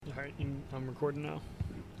Alright, I'm recording now.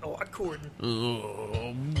 Oh, I'm recording.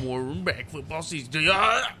 Oh, War Room back. Football season.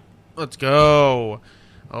 Let's go.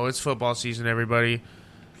 Oh, it's football season, everybody.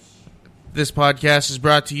 This podcast is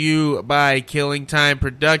brought to you by Killing Time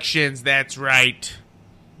Productions. That's right.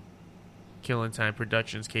 Killing Time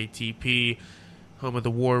Productions, KTP, home of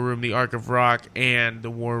the War Room, the Arc of Rock, and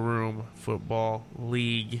the War Room Football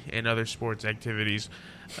League and other sports activities.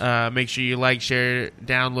 Make sure you like, share,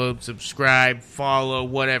 download, subscribe, follow,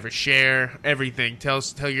 whatever, share everything. Tell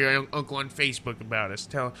your uncle on Facebook about us.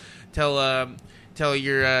 Tell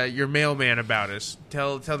your mailman about us.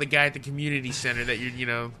 Tell the guy at the community center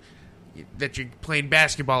that that you're playing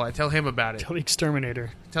basketball at. Tell him about it. Tell the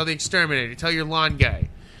exterminator. Tell the exterminator. Tell your lawn guy.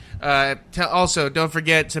 Also, don't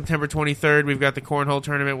forget September 23rd. We've got the cornhole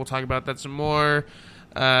tournament. We'll talk about that some more.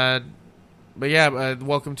 But yeah,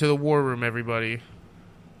 welcome to the War Room, everybody.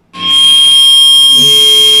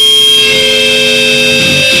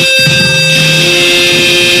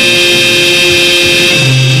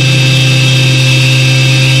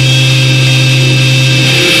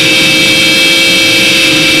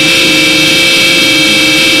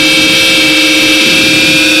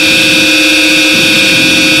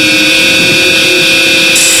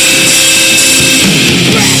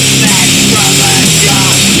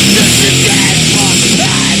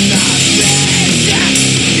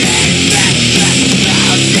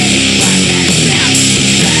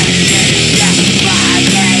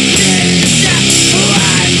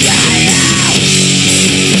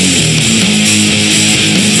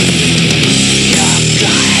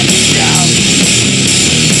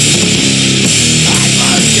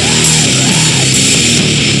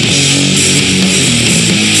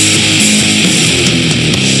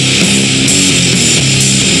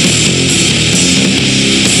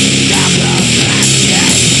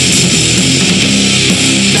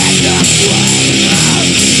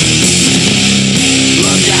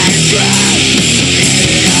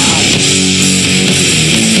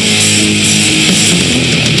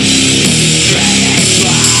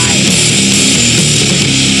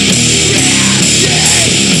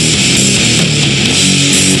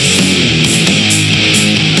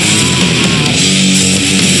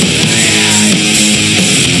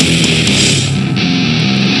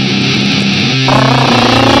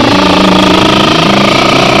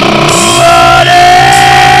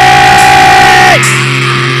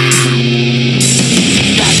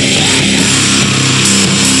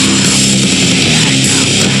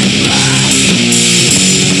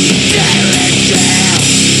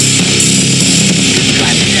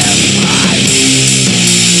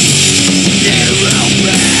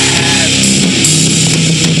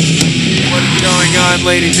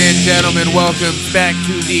 Ladies and gentlemen, welcome back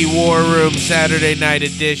to the War Room Saturday Night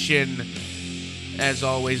Edition. As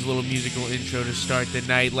always, a little musical intro to start the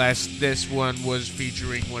night. This one was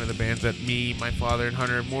featuring one of the bands that me, my father, and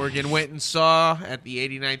Hunter and Morgan went and saw at the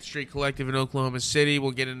 89th Street Collective in Oklahoma City.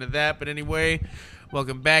 We'll get into that, but anyway,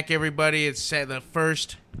 welcome back, everybody. It's the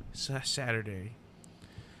first Saturday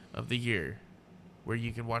of the year where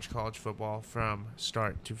you can watch college football from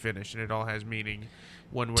start to finish, and it all has meaning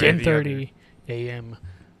one way or the other. 10:30 a.m.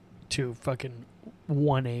 to fucking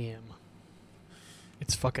 1 a.m.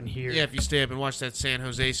 It's fucking here. Yeah, if you stay up and watch that San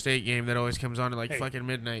Jose State game that always comes on at fucking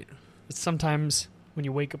midnight. It's sometimes when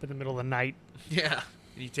you wake up in the middle of the night. Yeah,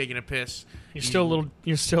 and you're taking a piss. You're still a little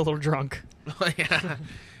drunk. Yeah.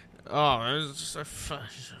 Oh,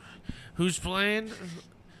 who's playing?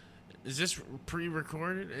 Is this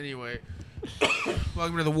pre-recorded? Anyway,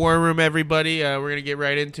 welcome to the War Room, everybody. We're gonna get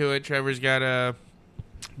right into it. Trevor's got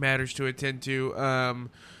matters to attend to.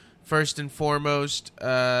 First and foremost,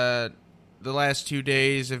 the last 2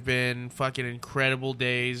 days have been fucking incredible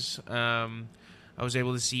days. I was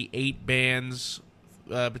able to see 8 bands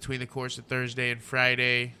between the course of Thursday and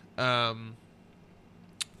Friday.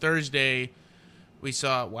 Thursday, we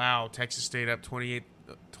saw, Texas State up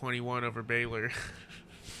 28-21 over Baylor.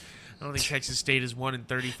 I don't think Texas State has won in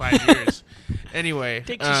 35 years. Anyway.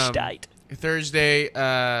 Texas State. Thursday,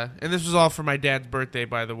 and this was all for my dad's birthday,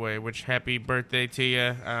 by the way, which happy birthday to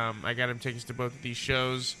you. I got him tickets to both of these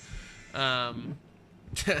shows. Thursday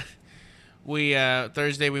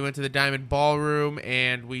we went to the Diamond Ballroom,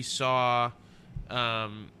 and we saw,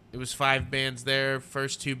 it was 5 bands there.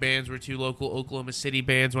 First 2 bands were 2 local Oklahoma City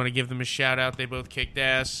bands. Want to give them a shout out. They both kicked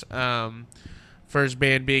ass. First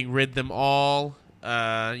band being Rid Them All.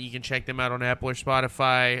 You can check them out on Apple or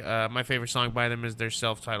Spotify. My favorite song by them is their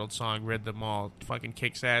self-titled song, Rid Them All. It fucking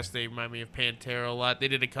kicks ass. They remind me of Pantera a lot. They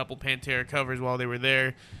did a couple Pantera covers while they were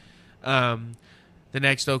there. The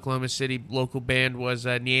next Oklahoma City local band was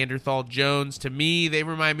Neanderthal Jones. To me, they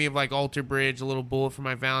remind me of like Alter Bridge, A Little Bullet for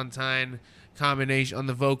My Valentine. Combination on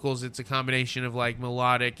the vocals, it's a combination of like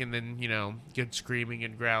melodic and then good screaming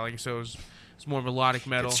and growling. So it's more melodic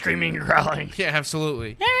metal. Good screaming and growling. Yeah,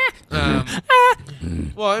 absolutely. Well,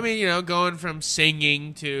 I mean, going from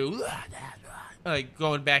singing to like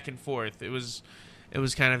going back and forth. It was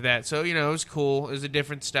kind of that. So it was cool. It was a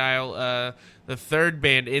different style. The third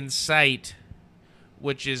band, In Sight,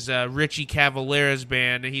 which is Richie Cavalera's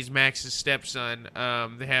band. He's Max's stepson.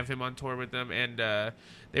 They have him on tour with them, and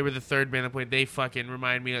they were the third band that played. They fucking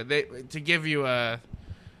remind me to give you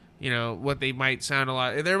what they might sound a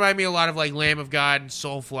lot. They remind me a lot of like Lamb of God and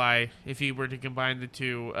Soulfly if you were to combine the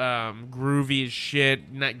two. Groovy as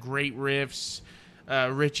shit, not great riffs.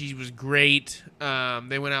 Richie was great.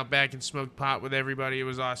 They went out back and smoked pot with everybody. It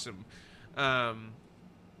was awesome.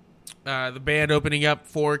 The band opening up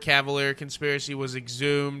for Cavalier Conspiracy was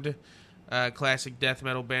Exhumed, classic death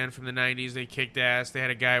metal band from the 90s. They kicked ass. They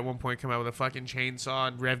had a guy at one point come out with a fucking chainsaw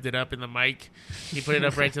and revved it up in the mic. He put it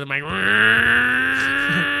up right to the mic.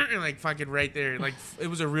 And like fucking right there. Like it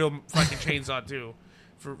was a real fucking chainsaw too.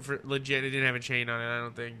 For legit. It didn't have a chain on it, I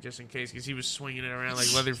don't think, just in case, because he was swinging it around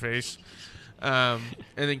like Leatherface. And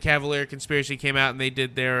then Cavalier Conspiracy came out and they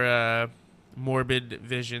did their Morbid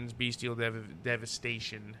Visions, Bestial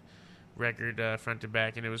Devastation record front to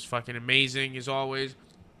back, and it was fucking amazing as always.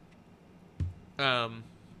 But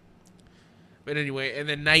anyway, and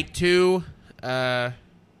then night 2,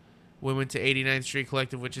 we went to 89th Street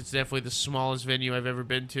Collective, which is definitely the smallest venue I've ever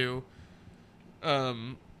been to.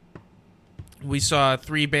 We saw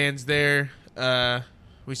 3 bands there.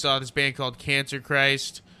 We saw this band called Cancer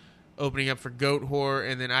Christ opening up for Goat Whore,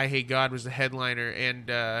 and then I Hate God was the headliner,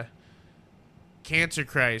 and Cancer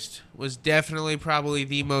Christ was definitely probably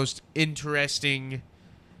the most interesting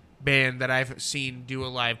band that I've seen do a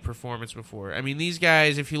live performance before. I mean, these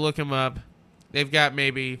guys, if you look them up, they've got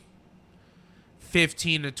maybe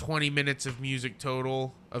 15 to 20 minutes of music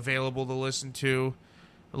total available to listen to.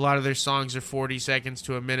 A lot of their songs are 40 seconds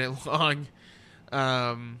to a minute long.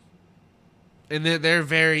 And they're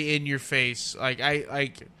very in your face.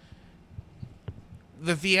 The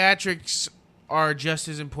theatrics are just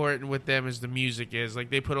as important with them as the music is. Like,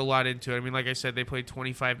 they put a lot into it. I mean, like I said, they played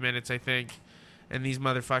 25 minutes, I think. And these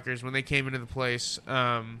motherfuckers, when they came into the place,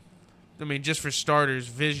 I mean, just for starters,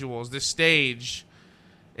 visuals. The stage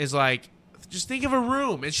is like, just think of a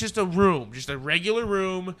room. It's just a room, just a regular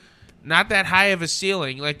room, not that high of a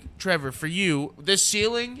ceiling. Like, Trevor, for you, this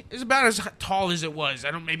ceiling is about as tall as it was.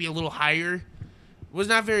 Maybe a little higher. It was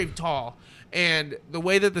not very tall. And the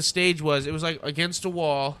way that the stage was, it was like against a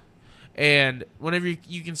wall. And whenever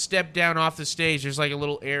you can step down off the stage, there's like a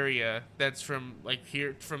little area that's from like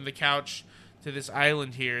here, from the couch to this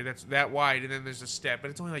island here, that's that wide, and then there's a step,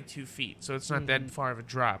 but it's only like 2 feet, so it's not that far of a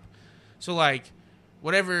drop. So like,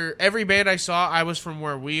 every band I saw, I was from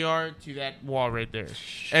where we are to that wall right there.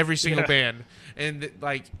 Every single band. And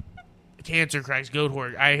like, Cancer Christ, Goat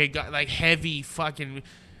Whore, I Hate God, like heavy fucking.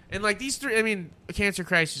 And like these 3, I mean, Cancer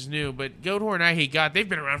Christ is new, but Goat Whore and I Hate God, they've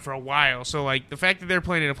been around for a while. So like, the fact that they're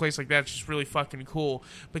playing in a place like that is just really fucking cool.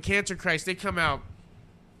 But Cancer Christ, they come out.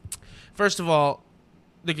 First of all,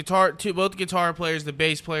 both the guitar players, the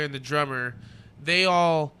bass player, and the drummer, they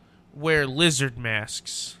all wear lizard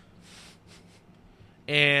masks.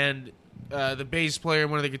 And the bass player,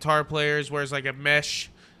 one of the guitar players, wears like a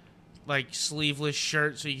mesh, like sleeveless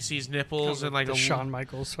shirt so you can see his nipples, and like the Shawn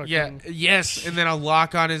Michaels fucking... yes, and then a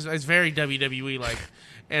lock on his... It's very WWE like,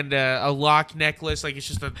 and a lock necklace, like it's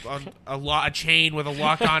just a chain with a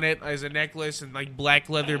lock on it as a necklace, and like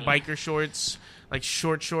black leather biker shorts, like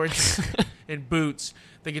short shorts, and boots.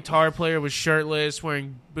 The guitar player was shirtless,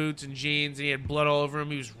 wearing boots and jeans, and he had blood all over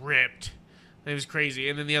him. He was ripped. It was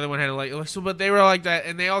crazy. And then the other one had but they were like that,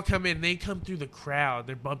 and they all come in. They come through the crowd.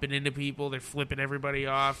 They're bumping into people. They're flipping everybody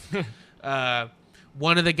off.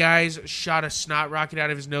 One of the guys shot a snot rocket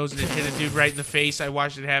out of his nose and it hit a dude right in the face. I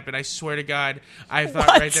watched it happen. I swear to God, I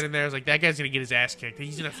thought right then and there, I was like, that guy's going to get his ass kicked.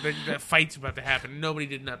 The fight's about to happen. Nobody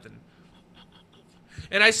did nothing.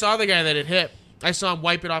 And I saw the guy that it hit. I saw him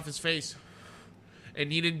wipe it off his face. And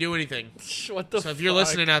he didn't do anything. What the fuck? So if you're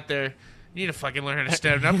listening out there, you need to fucking learn how to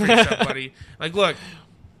stand up for yourself, buddy. Like, look,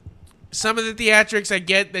 some of the theatrics, I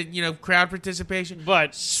get that, crowd participation.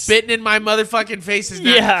 But spitting in my motherfucking face is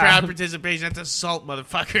not crowd participation. That's assault,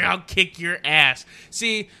 motherfucker. I'll kick your ass.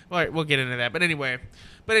 See? All right, we'll get into that. But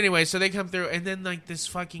anyway, so they come through, and then, like, this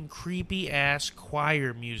fucking creepy-ass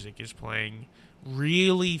choir music is playing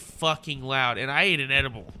really fucking loud. And I ate an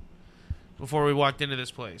edible before we walked into this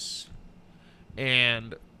place.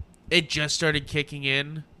 And it just started kicking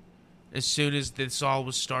in, as soon as this all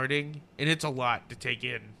was starting, and it's a lot to take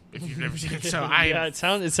in if you've never seen it. So it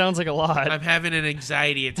sounds like a lot. I'm having an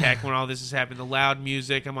anxiety attack when all this is happening. The loud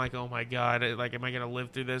music, I'm like, oh my god, like, am I gonna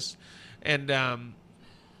live through this? And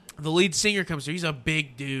the lead singer comes through. He's a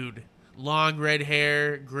big dude, long red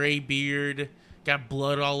hair, gray beard, got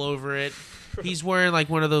blood all over it. He's wearing like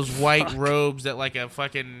one of those white robes that like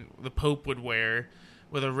the Pope would wear,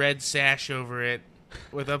 with a red sash over it,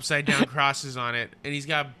 with upside down crosses on it, and he's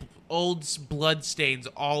got old blood stains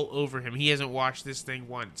all over him. He hasn't washed this thing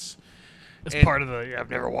once. It's part of I've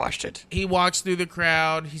never washed it. He walks through the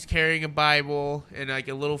crowd. He's carrying a Bible and like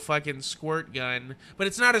a little fucking squirt gun, but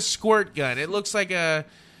it's not a squirt gun. It looks like a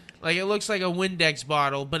Windex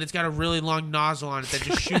bottle, but it's got a really long nozzle on it that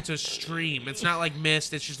just shoots a stream. It's not like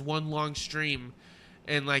mist. It's just one long stream,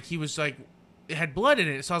 and like he was like, it had blood in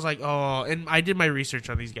it. So I was like, oh, and I did my research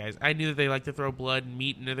on these guys. I knew that they like to throw blood and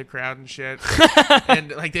meat into the crowd and shit,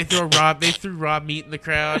 and like they threw raw meat in the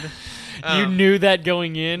crowd. You knew that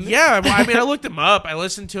going in? Yeah, well, I mean, I looked them up. I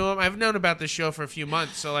listened to them. I've known about this show for a few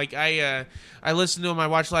months, so like I listened to them. I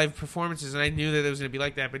watched live performances, and I knew that it was going to be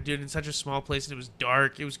like that. But dude, in such a small place, and it was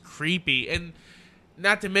dark, it was creepy, and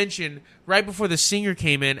not to mention, right before the singer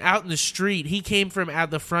came in, out in the street, he came from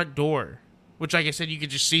out the front door, which, like I said, you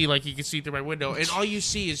could just see, like you could see through my window, and all you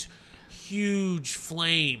see is huge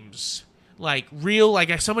flames, like real,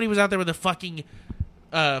 like somebody was out there with a fucking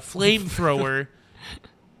flamethrower.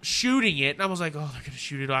 Shooting it, and I was like, "Oh, they're gonna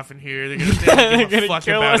shoot it off in here. They're gonna give a fuck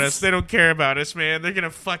about us. They don't care about us, man. They're gonna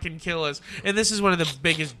fucking kill us." And this is one of the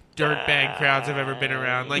biggest dirtbag crowds I've ever been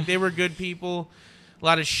around. Like, they were good people, a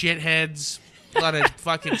lot of shitheads, a lot of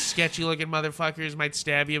fucking sketchy looking motherfuckers might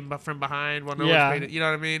stab you from behind. Well, no one's made it. You know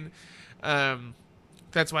what I mean?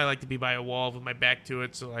 That's why I like to be by a wall with my back to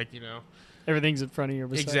it. So, like, you know. Everything's in front of you.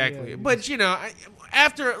 Exactly. But, you know,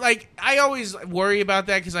 I always worry about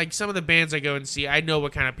that because, like, some of the bands I go and see, I know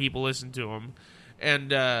what kind of people listen to them.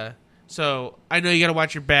 And so I know you got to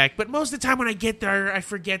watch your back. But most of the time when I get there, I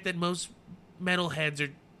forget that most metalheads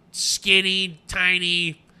are skinny,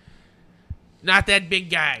 tiny, not that big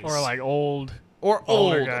guys. Or, like, old. Or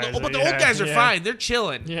old. Guys, but the old guys are fine. They're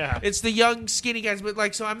chilling. Yeah. It's the young, skinny guys. But,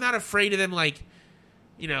 like, so I'm not afraid of them, like,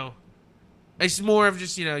 you know. It's more of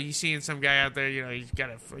just, you know, you seeing some guy out there, you know, you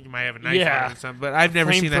might have a knife on him or something, but I've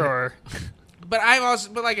never seen that.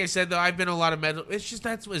 But like I said, though, I've been to a lot of metal. It's just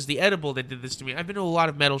that was the edible that did this to me. I've been to a lot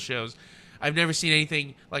of metal shows. I've never seen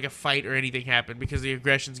anything like a fight or anything happen because the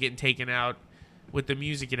aggression's getting taken out with the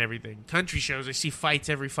music and everything. Country shows, I see fights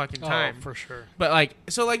every fucking time. Oh, for sure. But like,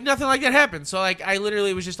 so like nothing like that happened. So like, I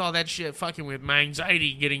literally was just all that shit fucking with my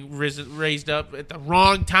anxiety getting raised up at the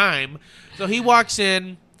wrong time. So he walks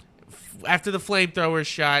in. After the flamethrower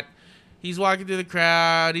shot, he's walking through the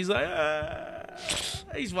crowd. He's like,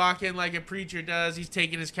 he's walking like a preacher does. He's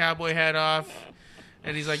taking his cowboy hat off,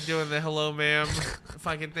 and he's like doing the hello, ma'am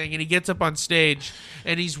fucking thing. And he gets up on stage,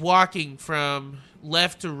 and he's walking from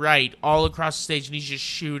left to right all across the stage, and he's just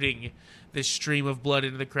shooting this stream of blood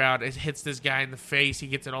into the crowd. It hits this guy in the face. He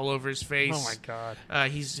gets it all over his face. Oh, my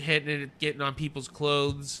God. He's hitting it, getting on people's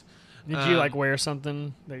clothes. Did you like wear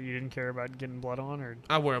something that you didn't care about getting blood on, or?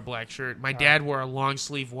 I wear a black shirt. My dad wore a long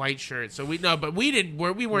sleeve white shirt, so we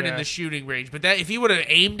weren't in the shooting range. But that if he would have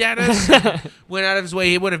aimed at us, went out of his way,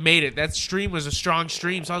 he would have made it. That stream was a strong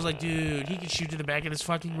stream, so I was like, dude, he can shoot to the back of this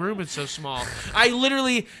fucking room. It's so small.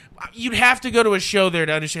 You'd have to go to a show there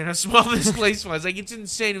to understand how small this place was. Like, it's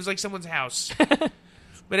insane. It was like someone's house.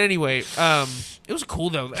 But anyway, it was cool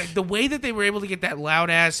though. Like, the way that they were able to get that loud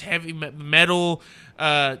ass heavy metal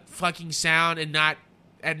fucking sound and not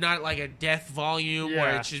like a death volume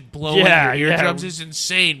where it's just blowing your eardrums is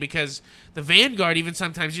insane. Because the Vanguard, even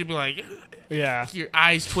sometimes you'd be like, your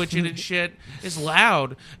eyes twitching and shit. It's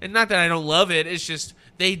loud, and not that I don't love it. It's just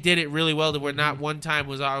they did it really well to where not one time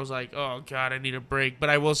I was like, oh god, I need a break. But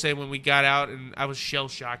I will say when we got out and I was shell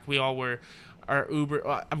shocked. We all were. Our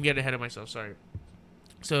Uber. I'm getting ahead of myself. Sorry.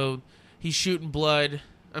 So he's shooting blood.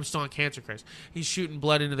 I'm still on Cancer Christ. He's shooting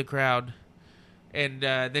blood into the crowd. And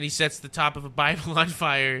then he sets the top of a Bible on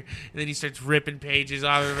fire. And then he starts ripping pages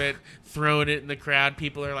off of it, throwing it in the crowd.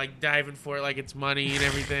 People are like diving for it like it's money and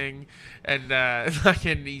everything. And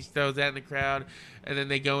he throws that in the crowd. And then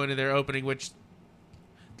they go into their opening, which,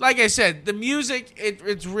 like I said, the music,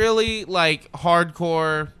 it's really like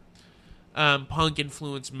hardcore punk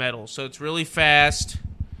influenced metal. So it's really fast.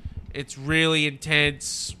 It's really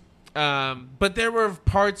intense. But there were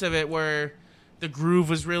parts of it where the groove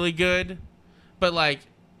was really good. But, like,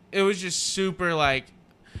 it was just super, like...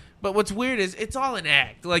 But what's weird is it's all an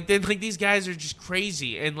act. Like, these guys are just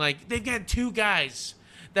crazy. And, like, they've got two guys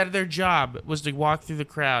that their job was to walk through the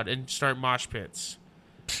crowd and start mosh pits.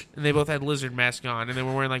 And they both had lizard masks on, and they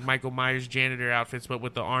were wearing like Michael Myers janitor outfits, but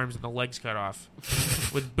with the arms and the legs cut off,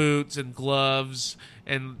 with boots and gloves,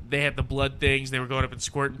 and they had the blood things. They were going up and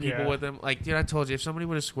squirting people with them. Like, dude, I told you, if somebody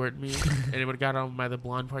would have squirted me and it would have got on by the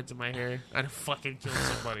blonde parts of my hair, I'd have fucking killed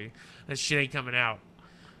somebody. That shit ain't coming out.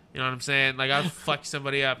 You know what I'm saying? Like, I'd fuck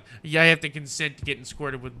somebody up. Yeah, I have to consent to getting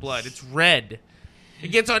squirted with blood. It's red. It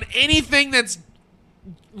gets on anything that's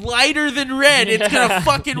lighter than red. It's gonna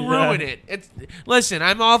fucking ruin it. Listen,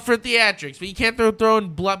 I'm all for theatrics, but you can't throwing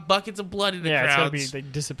buckets of blood in the crowds. It's gotta be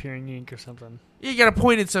like disappearing ink or something. You gotta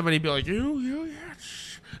point at somebody and be like,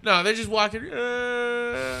 no, they're just walking,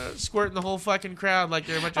 squirting the whole fucking crowd like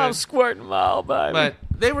they're a bunch of... I'm squirting them all, baby. But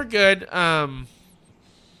they were good.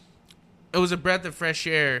 It was a breath of fresh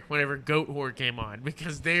air whenever Goat Whore came on,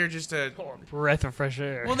 because they're just a... breath of fresh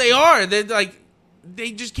air. Well, they are. They're like...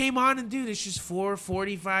 They just came on, and dude, it's just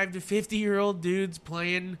 45 to 50-year-old dudes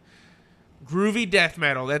playing groovy death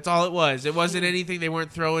metal. That's all it was. It wasn't anything. They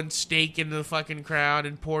weren't throwing steak into the fucking crowd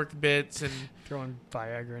and pork bits and throwing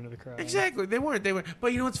Viagra into the crowd. Exactly, they weren't.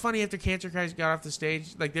 But you know what's funny? After Cancer Christ got off the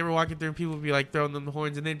stage, like they were walking through, and people would be like throwing them the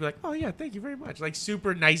horns, and they'd be like, "Oh yeah, thank you very much." Like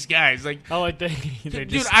super nice guys. Like, oh, like they dude,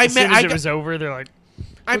 just, as soon as it was over, they're like,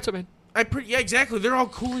 "What's up, man?" Yeah, exactly. They're all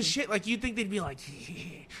cool as shit. Like you'd think they'd be like,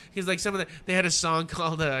 because like some of they had a song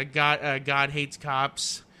called "God Hates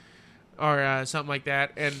Cops" or something like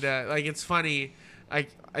that, and like it's funny. I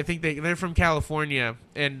think they're from California,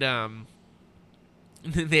 and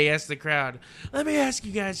they asked the crowd, "Let me ask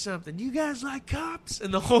you guys something. You guys like cops?"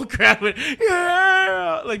 And the whole crowd went,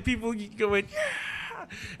 "Yeah!" Like people going, "Yeah!"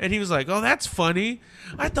 And he was like, "Oh, that's funny.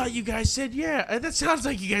 I thought you guys said yeah. That sounds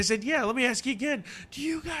like you guys said yeah. Let me ask you again. Do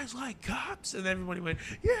you guys like cops?" And everybody went,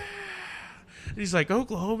 "Yeah." And he's like,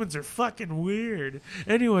 "Oklahomans are fucking weird.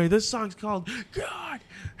 Anyway, this song's called God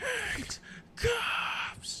Hates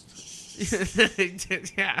Cops."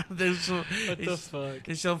 Yeah, what the fuck?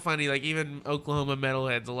 It's so funny. Like even Oklahoma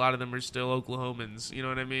metalheads, a lot of them are still Oklahomans. You know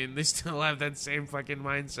what I mean? They still have that same fucking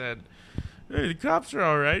mindset. Hey, the cops are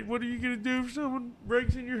all right. What are you gonna do if someone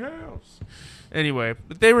breaks in your house? Anyway,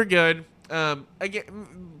 but they were good.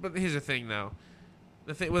 Again, but here's the thing, though.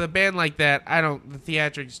 With a band like that, the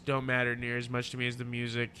theatrics don't matter near as much to me as the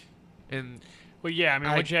music. And well, yeah, I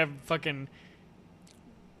mean, once you have fucking,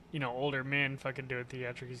 older men fucking do it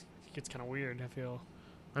theatrics, it gets kind of weird. I feel.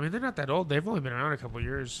 I mean, they're not that old. They've only been around a couple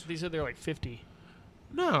years. They said they're like 50.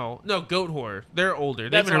 No, Goat Whore. They're older.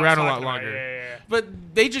 They've been around a lot longer. Yeah.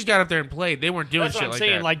 But they just got up there and played. They weren't doing That's shit what I'm like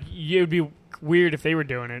saying. that. Like, it would be weird if they were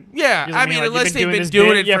doing it. Yeah, I mean, unless they've been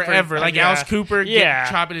doing it forever. Like Alice Cooper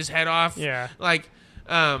chopping his head off. Yeah. Like,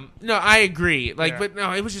 no, I agree. Like, but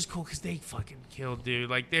no, it was just cool because they fucking killed, dude.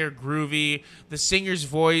 Like, they're groovy. The singer's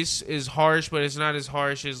voice is harsh, but it's not as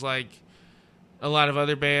harsh as, like, a lot of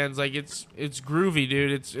other bands. Like, it's groovy,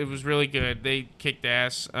 dude. It was really good. They kicked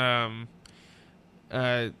ass.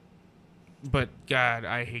 But God,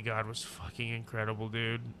 I Hate God was fucking incredible,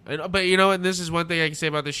 dude. But you know what? This is one thing I can say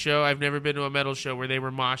about this show. I've never been to a metal show where they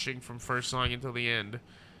were moshing from first song until the end.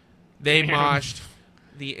 They moshed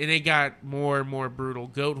and they got more and more brutal.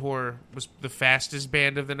 Goat Whore was the fastest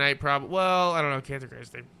band of the night, probably. Well, I don't know. Cancer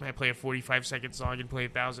Christ, they might play a 45-second song and play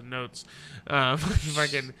 1,000 notes.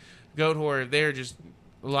 Fucking Goat Whore, they're just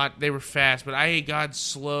a lot. They were fast, but I Hate God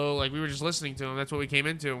slow. Like we were just listening to them. That's what we came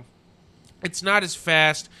into. It's not as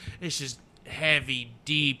fast. It's just heavy,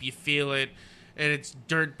 deep. You feel it, and it's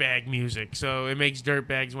dirtbag music. So it makes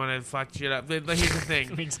dirtbags want to fuck shit up. But here's the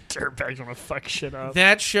thing: it makes dirtbags want to fuck shit up.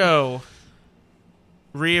 That show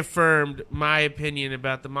reaffirmed my opinion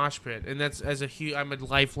about the mosh pit, and that's I'm a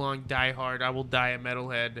lifelong diehard. I will die a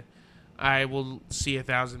metalhead. I will see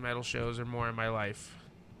 1,000 metal shows or more in my life.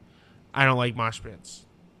 I don't like mosh pits.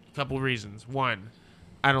 A couple reasons. One,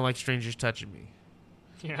 I don't like strangers touching me.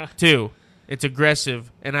 Yeah. Two, it's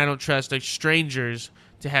aggressive, and I don't trust strangers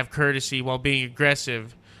to have courtesy while being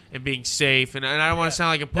aggressive and being safe. And I don't want to sound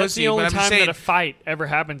like a pussy, That's the only but I'm time saying that a fight ever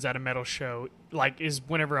happens at a metal show, like, is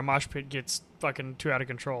whenever a mosh pit gets fucking too out of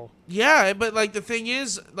control. Yeah, but like the thing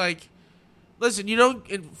is, like, listen,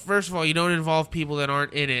 first of all, you don't involve people that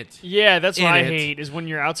aren't in it. Yeah, that's what I hate, is when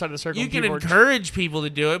you're outside of the circle. You can encourage people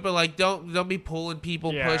to do it, but like don't be pulling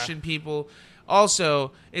people, pushing people.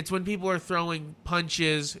 Also, it's when people are throwing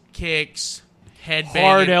punches, kicks, headbanging,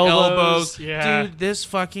 hard elbows. Yeah. Dude, this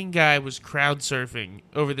fucking guy was crowd surfing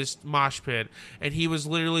over this mosh pit, and he was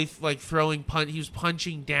literally like he was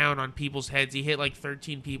punching down on people's heads. He hit like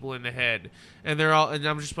 13 people in the head, and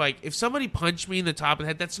I'm just like, if somebody punched me in the top of the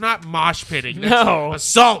head, that's not mosh pitting. That's No.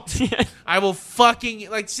 assault. I will fucking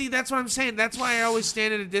see. That's what I'm saying. That's why I always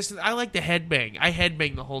stand at a distance. I like to headbang. I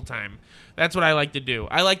headbang the whole time. That's what I like to do.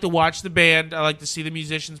 I like to watch the band. I like to see the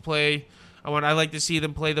musicians play. I like to see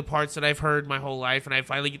them play the parts that I've heard my whole life, and I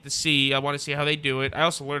finally get to see. I want to see how they do it. I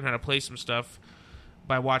also learn how to play some stuff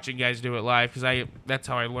by watching guys do it live, because that's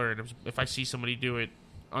how I learn. If I see somebody do it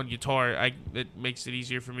on guitar, it makes it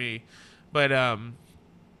easier for me. But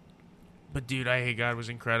dude, I Hate God was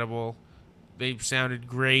incredible. They sounded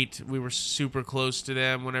great. We were super close to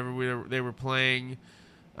them whenever they were playing.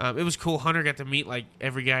 It was cool. Hunter got to meet like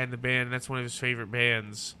every guy in the band, and that's one of his favorite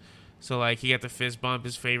bands. So, like, he got to fist bump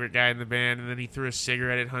his favorite guy in the band, and then he threw a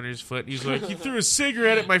cigarette at Hunter's foot. He's like, "You threw a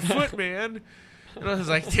cigarette at my foot, man." And I was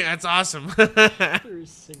like, "Yeah, that's awesome." Threw a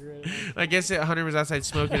cigarette. I guess Hunter was outside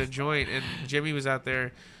smoking a joint, and Jimmy was out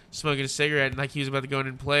there smoking a cigarette, and, like, he was about to go in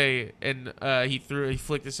and play, and he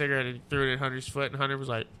flicked the cigarette and threw it at Hunter's foot, and Hunter was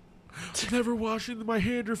like, "Never washing my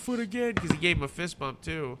hand or foot again," because he gave him a fist bump,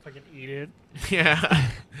 too. Fucking eat it. Yeah.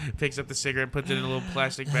 Picks up the cigarette, puts it in a little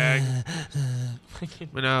plastic bag.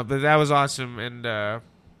 But that was awesome, and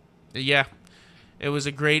yeah, it was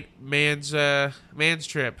a great man's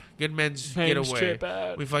trip. Good men's getaway. Trip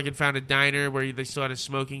out. We fucking found a diner where they still had a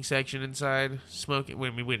smoking section inside. Smoking. We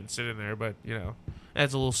didn't sit in there, but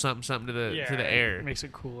adds a little something to the air. It makes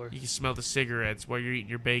it cooler. You can smell the cigarettes while you're eating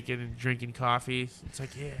your bacon and drinking coffee. It's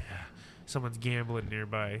like, yeah, someone's gambling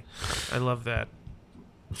nearby. I love that.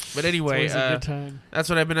 But anyway, it's always a good time. That's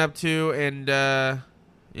what I've been up to, and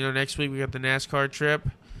next week we got the NASCAR trip.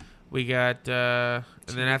 We got, and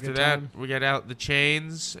then after that we got out the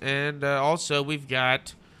chains, and also we've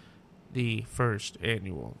got the first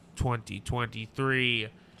annual 2023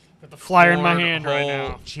 Got the flyer in my hand right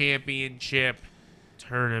now. Championship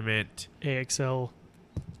tournament. AXL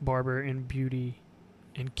Barber and Beauty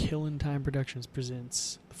and Killin' Time Productions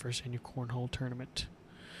presents the first annual cornhole tournament.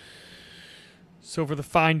 So for the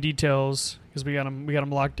fine details, because we got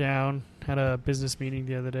them locked down, had a business meeting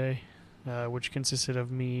the other day, which consisted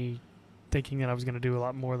of me thinking that I was going to do a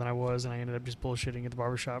lot more than I was, and I ended up just bullshitting at the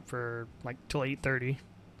barbershop for like till 8:30.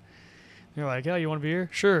 They're like, "Oh, you want a beer?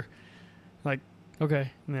 Sure." Like,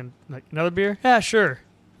 okay. And then like, "Another beer? Yeah, sure."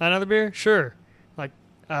 "Another beer? Sure." Like,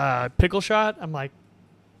 pickle shot? I'm like,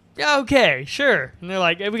 "Yeah, okay, sure." And they're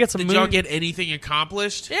like, "Hey, we got some." Did y'all get anything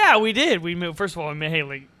accomplished? Yeah, we did. We moved. First of all, we made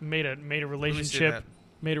a relationship.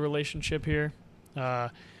 Made a relationship here.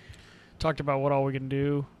 Talked about what all we can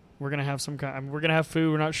do. We're gonna have we're gonna have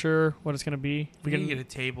food. We're not sure what it's gonna be. We can get a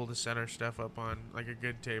table to set our stuff up on, like a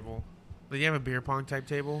good table. Do you have a beer pong type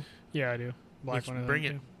table? Yeah, I do. Black one. Bring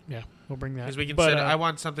it. Too. Yeah, we'll bring that. Because we can set. I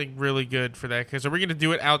want something really good for that. Because are we gonna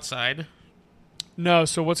do it outside? No.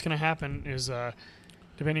 So what's gonna happen is,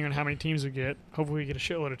 depending on how many teams we get, hopefully we get a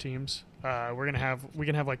shitload of teams. We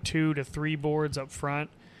can have like 2 to 3 boards up front,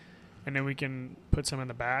 and then we can put some in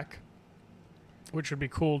the back, which would be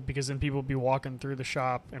cool because then people will be walking through the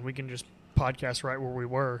shop and we can just podcast right where we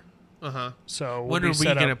were. So when are we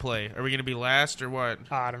gonna play? Are we gonna be last or what?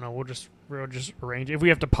 I don't know. We'll just arrange it. If we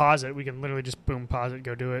have to pause it, we can literally just pause it,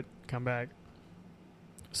 go do it, come back.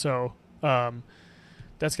 So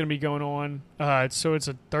that's gonna be going on. So it's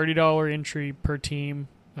a $30 entry per team.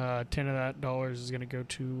 10 of that dollars is gonna go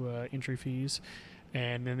to entry fees,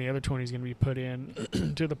 and then the other 20 is gonna be put in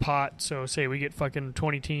to the pot. So say we get fucking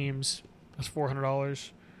 20 teams, that's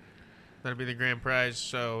 $400. That'll be the grand prize.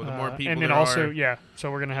 So the more people, and then also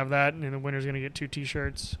so we're gonna have that, and then the winner's gonna get 2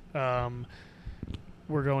 T-shirts.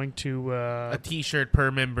 We're going to a T-shirt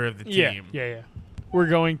per member of the team. Yeah. We're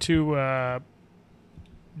going to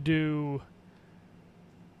do.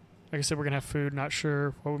 Like I said, we're gonna have food. Not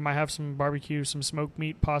sure. Well, we might have some barbecue, some smoked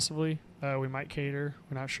meat, possibly. We might cater.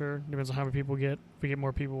 We're not sure. Depends on how many people get. If we get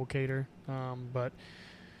more people, we'll cater. But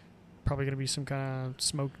probably gonna be some kind of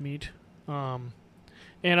smoked meat.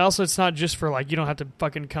 And also, it's not just for like, you don't have to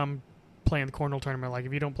fucking come play in the cornhole tournament. Like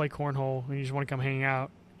if you don't play cornhole and you just want to come hang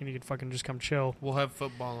out, and you could fucking just come chill. We'll have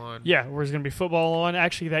football on. Yeah, there's gonna be football on.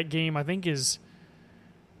 Actually, that game I think is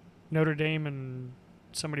Notre Dame and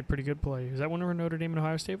somebody pretty good play. Is that whenever Notre Dame and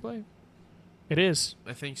Ohio State play? It is.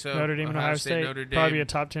 I think so. Notre Dame and Ohio State. Notre Dame. Probably a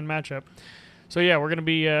top 10 matchup. So yeah, we're gonna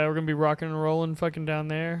be rocking and rolling fucking down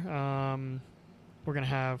there. We're gonna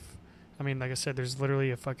have, like I said, there's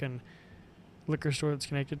literally a fucking liquor store that's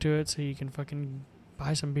connected to it, so you can fucking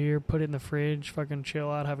buy some beer, put it in the fridge, fucking chill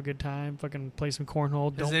out, have a good time, fucking play some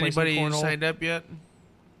cornhole. Has anybody signed up yet?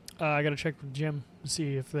 I gotta check with Jim to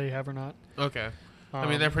see if they have or not. Okay. I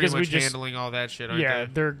mean, they're pretty much handling all that shit, aren't yeah,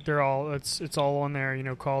 they? they're all it's all on there. You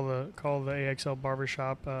know, call the AXL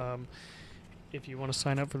Barbershop if you want to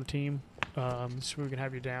sign up for the team, so we can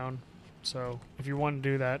have you down. So if you want to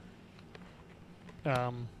do that,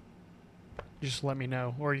 just let me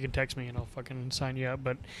know, or you can text me and I'll fucking sign you up.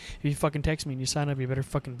 But if you fucking text me and you sign up, you better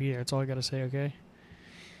fucking be there. That's all I gotta say. Okay.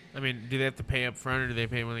 I mean, do they have to pay up front or do they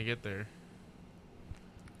pay when they get there?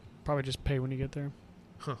 Probably just pay when you get there.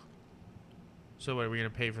 Huh. So what, are we going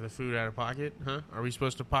to pay for the food out of pocket? Huh? Are we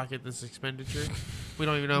supposed to pocket this expenditure? We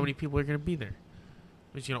don't even know how many people are going to be there.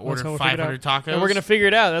 We're just going to order 500 tacos? And we're going to figure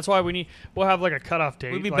it out. That's why we'll have like a cutoff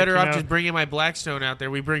date. We'd be better off just bringing my Blackstone out there.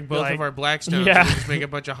 We bring both of our Blackstones and we just make a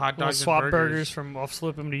bunch of hot dogs we'll swap and burgers. I'll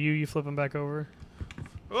flip them to you, you flip them back over.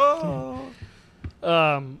 Oh!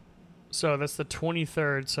 So that's the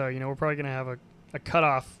 23rd. So, we're probably going to have a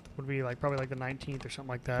cutoff would be probably the 19th or something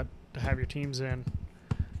like that to have your teams in.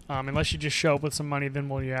 Unless you just show up with some money, then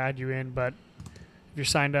we'll add you in. But if you're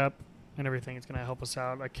signed up and everything, it's going to help us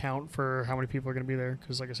out. Account for how many people are going to be there.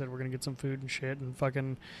 Because like I said, we're going to get some food and shit. And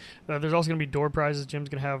fucking there's also going to be door prizes. Jim's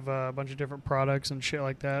going to have a bunch of different products and shit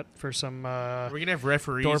like that for some we're going to have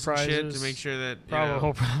referees door and prizes. shit to make sure that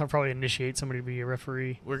I'll probably initiate somebody to be a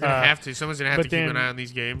referee. We're going to have to. Someone's going to have to keep an eye on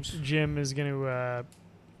these games. Jim is going to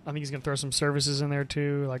I think he's going to throw some services in there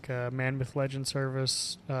too, like a Man Myth Legend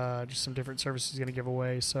service, just some different services he's going to give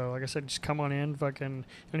away. So like I said, just come on in, fucking, you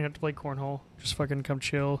don't have to play cornhole. Just fucking come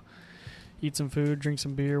chill, eat some food, drink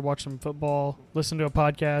some beer, watch some football, listen to a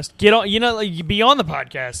podcast. Get on, be on the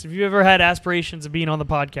podcast. If you ever had aspirations of being on the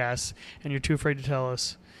podcast and you're too afraid to tell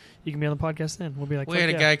us, you can be on the podcast then. We'll be like, we had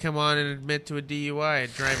a guy come on and admit to a DUI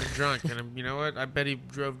and driving drunk. And you know what? I bet he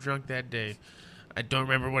drove drunk that day. I don't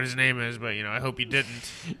remember what his name is, but, I hope he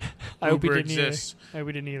didn't. I hope he didn't exists. either. I hope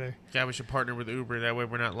he didn't either. Yeah, we should partner with Uber. That way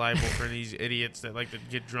we're not liable for these idiots that like to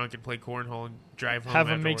get drunk and play cornhole and drive home Have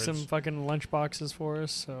them afterwards. make some fucking lunch boxes for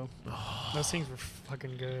us. So those things were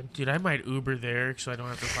fucking good. Dude, I might Uber there so I don't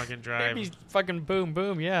have to fucking drive. Maybe fucking boom,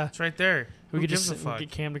 boom, yeah. It's right there. We Who could gives just a fuck?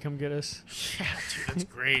 get Cam to come get us. Yeah, dude, that's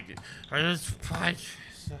great. I just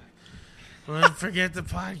forget the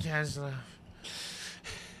podcast.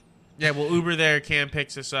 Yeah, well, Uber there. Cam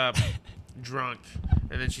picks us up drunk,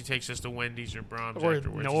 and then she takes us to Wendy's or Brahms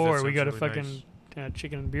afterwards. Or we go to really fucking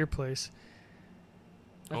chicken and beer place.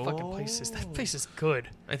 That place is good.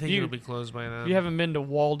 I think it'll be closed by then. If you haven't been to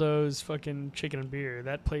Waldo's fucking chicken and beer,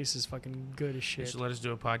 that place is fucking good as shit. You should let us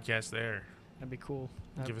do a podcast there. That'd be cool.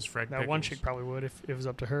 Give us Fred That Pickles. one chick probably would if it was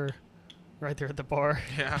up to her. Right there at the bar.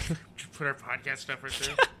 Yeah. Put our podcast stuff right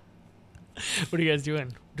there. What are you guys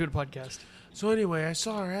doing? Doing a podcast. So anyway, I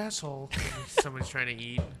saw her asshole. Someone's trying to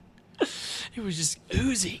eat. It was just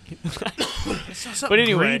oozing. I saw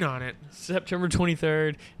something green on it. September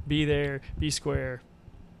 23rd, be there, be square.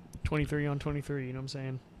 23 on 23, you know what I'm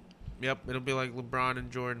saying? Yep, it'll be like LeBron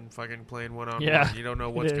and Jordan fucking playing one-on-one. Yeah, you don't know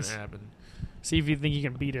what's going to happen. See if you think you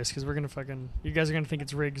can beat us, because we're going to fucking... You guys are going to think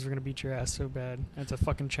it's rigged, because we're going to beat your ass so bad. That's a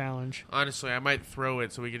fucking challenge. Honestly, I might throw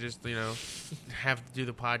it so we could just, have to do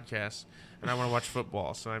the podcast. And I want to watch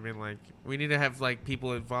football. So, I mean, we need to have,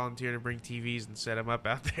 people that volunteer to bring TVs and set them up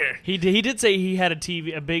out there. He did say he had a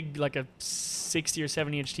TV, a big, a 60 or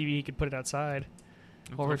 70-inch TV. He could put it outside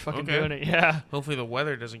while we're fucking doing it. Yeah. Hopefully the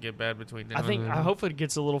weather doesn't get bad between now and then. Hopefully it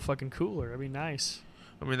gets a little fucking cooler. That'd be nice.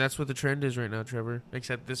 I mean, that's what the trend is right now, Trevor.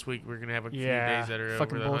 Except this week we're going to have a few days that are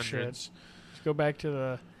fucking over the bullshit. hundreds. Just go back to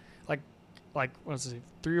the, what was it,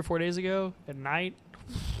 3 or 4 days ago at night?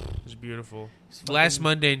 It was beautiful. Last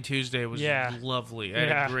Monday and Tuesday was lovely. I had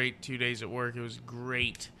Yeah. a great 2 days at work. It was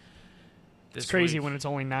great. It's crazy when it's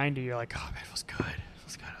only 90. You're like, oh, man, it feels good. It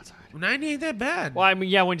feels good outside. 90 ain't that bad. Well, I mean,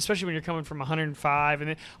 yeah, especially when you're coming from 105.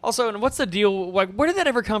 And then also, and what's the deal? Where did that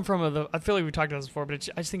ever come from? I feel like we've talked about this before, but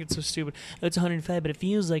I just think it's so stupid. It's 105, but it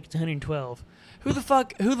feels like it's 112. Who the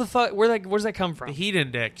fuck, where does that come from? The heat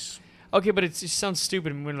index. Okay, but it just sounds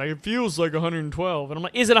stupid when it feels like 112, and I'm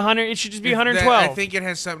like, is it 100? It should just be 112. I think it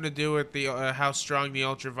has something to do with the how strong the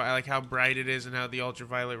ultraviolet, how bright it is, and how the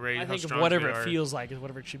ultraviolet rays. I think of whatever it feels like is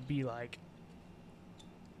whatever it should be like.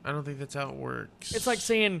 I don't think that's how it works. It's like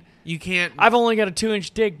saying you can't. I've only got a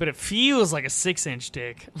 2-inch dick, but it feels like a 6-inch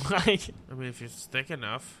dick. I mean, if it's thick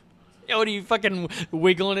enough. What are you fucking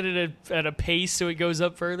wiggling it at a pace so it goes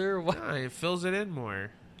up further? Or what? No, it fills it in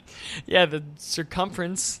more. Yeah, the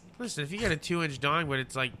circumference. Listen, if you got a 2-inch dong, but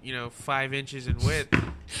it's 5 inches in width.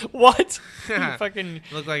 What? You fucking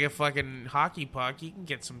look like a fucking hockey puck. You can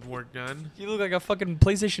get some work done. You look like a fucking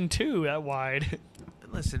PlayStation 2 that wide.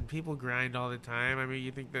 Listen, people grind all the time. I mean,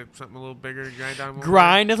 you think that something a little bigger to grind on?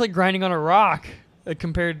 Grind? That's like grinding on a rock.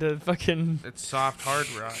 compared to fucking. It's soft hard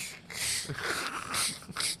rock.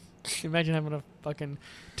 Imagine having a fucking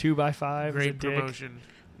 2x5. Great promotion.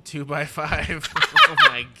 2x5. Oh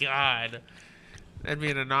my god. That'd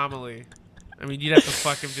be an anomaly. I mean, you'd have to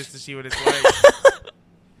fuck him just to see what it's like.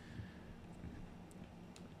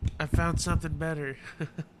 I found something better.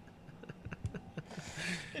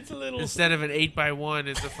 It's a little. Instead of an 8x1,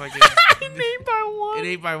 it's a fucking. An 8x1. An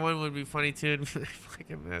 8x1 would be funny too. It'd be a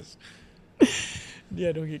fucking mess.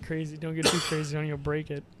 Yeah, don't get crazy. Don't get too crazy. Don't you'll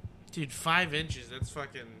break it. Dude, 5 inches. That's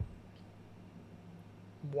fucking.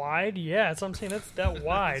 Wide? Yeah, that's what I'm saying. That's that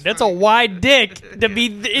wide. That's a wide dick. To be,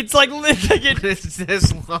 it's like It's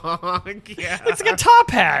this long. Yeah. It's like a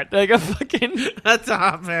top hat. Like a fucking A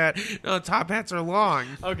top hat. No, top hats are long.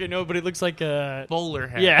 Okay, no, but it looks like a Bowler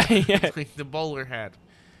hat. Yeah. It's like the bowler hat.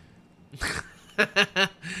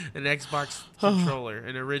 An Xbox controller.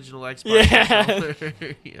 An original Xbox controller.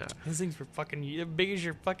 Yeah. Those things were fucking big as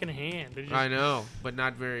your fucking hand. Just, I know, but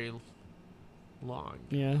not very long.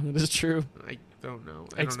 Yeah, that is true. I don't know.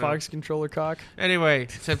 Xbox controller cock. Anyway,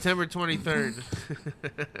 September 23rd.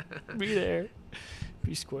 Be there.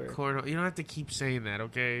 Be square. Cornhole. You don't have to keep saying that,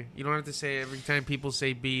 okay? You don't have to say every time people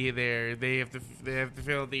say be there, they have to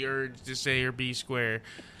feel the urge to say or be square.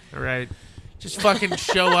 All right? Just fucking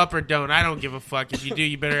show up or don't. I don't give a fuck. If you do,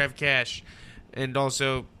 you better have cash. And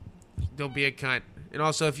also, don't be a cunt. And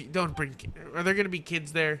also, if you don't bring... Are there going to be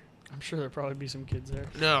kids there? I'm sure there'll probably be some kids there.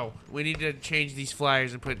 No. We need to change these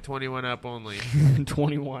flyers and put 21 up only.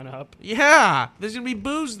 21 up. Yeah. There's going to be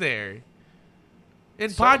booze there.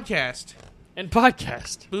 And podcast. And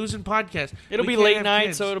podcast. Booze and podcast. It'll be late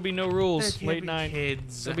night, so it'll be no rules. There Late can't be night.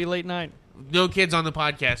 kids. It'll be late night. No kids on the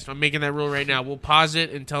podcast. I'm making that rule right now. We'll pause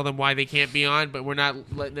it and tell them why they can't be on, but we're not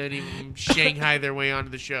letting any of them Shanghai their way onto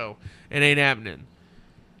the show. It ain't happening.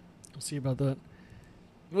 We'll see about that.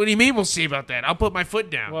 What do you mean we'll see about that? I'll put my foot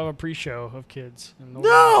down. We'll have a pre-show of kids.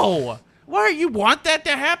 No! Why you want that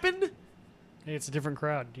to happen? Hey, it's a different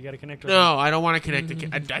crowd. You got to connect with No, I don't want to connect the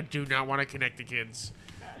kids. I do not want to connect the kids.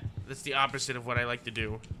 That's the opposite of what I like to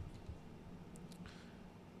do.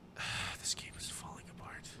 This game is falling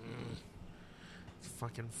apart. It's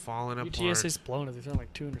fucking falling apart. UTSA's blown it. They've thrown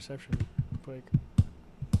like 2 interceptions. Quick.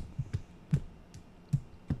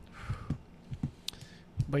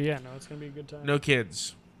 But yeah, no, it's going to be a good time. No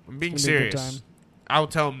kids. I'm being It's gonna be a good serious. time. I'll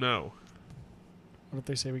tell them no. What if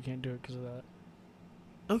they say we can't do it because of that?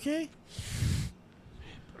 Okay.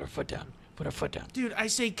 Put our foot down. Put our foot down. Dude, I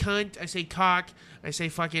say cunt, I say cock, I say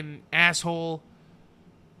fucking asshole.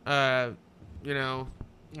 You know.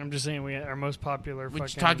 I'm just saying, our most popular We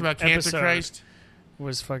fucking talked about Cancer episode Christ.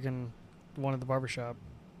 was fucking one at the barbershop.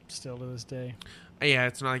 Still to this day. Yeah,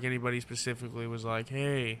 it's not like anybody specifically was like,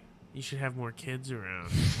 hey, you should have more kids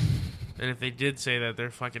around. And if they did say that,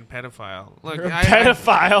 they're fucking pedophile. Look, You're a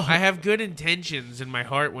pedophile. I have good intentions in my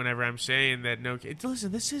heart whenever I'm saying that no kids.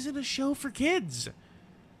 Listen, this isn't a show for kids.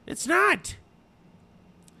 It's not.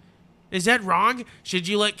 Is that wrong? Should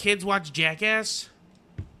you let kids watch Jackass?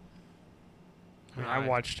 I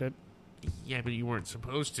watched it. Yeah, but you weren't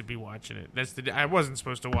supposed to be watching it. I wasn't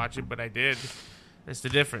supposed to watch it, but I did. That's the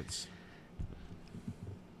difference.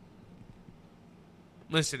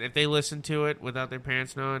 Listen, if they listen to it without their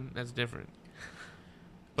parents knowing, that's different.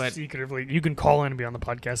 But secretively, you can call in and be on the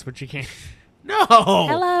podcast, but you can't. No.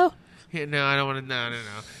 Hello. Yeah, no, I don't want to. No.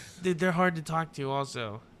 Dude, they're hard to talk to.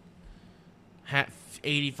 Also,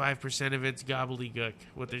 85% of it's gobbledygook.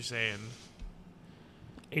 What they're saying.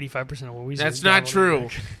 85% of what we say. That's not true.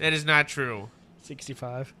 That is not true.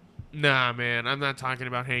 65. Nah, man, I'm not talking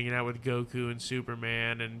about hanging out with Goku and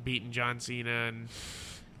Superman and beating John Cena and.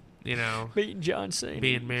 You know, beating John Cena,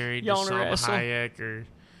 being married to Salma Hayek or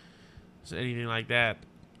anything like that.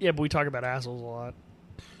 Yeah, but we talk about assholes a lot.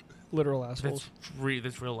 Literal assholes.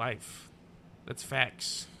 That's real life. That's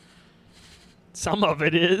facts. Some of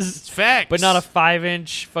it is. It's facts. But not a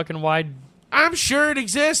 5-inch fucking wide. I'm sure it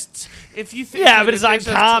exists. If you think yeah, but it's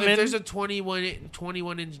uncommon. If there's a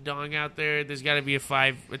 21-inch dong out there, there's got to be a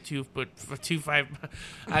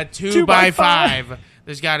 2x5.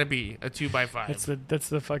 There's got to be a 2x5. That's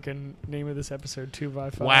the fucking name of this episode.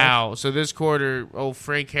 2x5. Wow. So this quarter,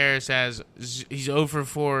 Frank Harris he's 0 for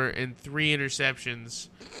 4 and 3 interceptions,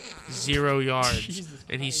 0 yards,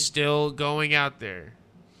 and he's still going out there.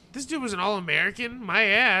 This dude was an All-American. My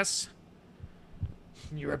ass.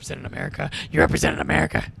 You represented America. You represented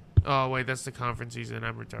America. Oh, wait, that's the conference he's in.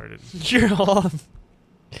 I'm retarded.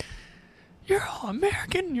 You're all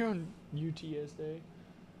American. You're on UTSA.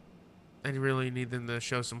 I really need them to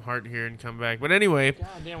show some heart here and come back. But anyway. God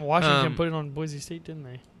damn, Washington put it on Boise State, didn't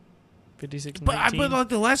they? 56-19. But like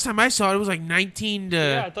the last time I saw it, it was like 19 to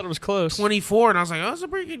yeah, I thought it was close. 24, and I was like, oh, it's a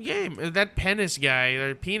pretty good game. That Penix guy,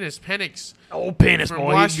 or Penix. Oh, Penix, From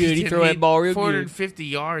boy, he's good. He throw that ball real 450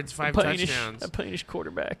 yards, 5 good. touchdowns. A Penix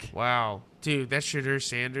quarterback. Wow. Dude, that Shadur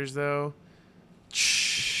Sanders, though.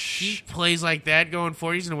 He plays like that going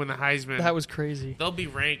forward. He's going to win the Heisman. That was crazy. They'll be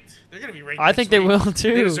ranked. They're going to be ranked. I think they will,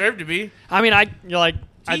 too. They deserve to be. I mean,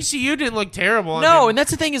 TCU didn't look terrible. No, and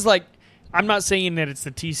that's the thing is, like, I'm not saying that it's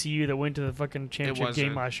the TCU that went to the fucking championship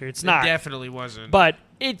game last year. It definitely wasn't. But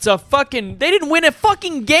it's a fucking... They didn't win a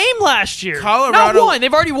fucking game last year. Colorado... Not one.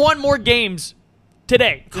 They've already won more games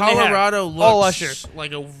today. Colorado last year. looks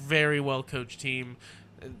like a very well-coached team.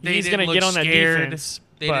 He's going to get on that defense.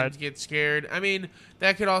 They didn't get scared. I mean,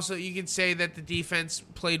 that could also... You could say that the defense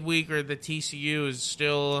played weak, or the TCU is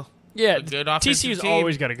still a good offensive TCU's team.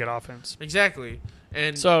 Always got a good offense. Exactly.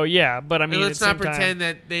 And so, yeah, but I mean... let's not pretend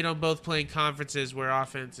that they don't both play in conferences where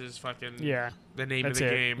offense is fucking the name of the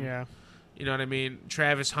game. Yeah. You know what I mean?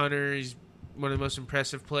 Travis Hunter, he's one of the most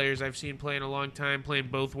impressive players I've seen play in a long time, playing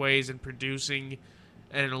both ways and producing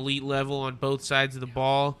at an elite level on both sides of the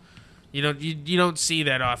ball. You know, you don't see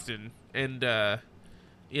that often. And,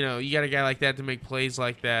 you know, you got a guy like that to make plays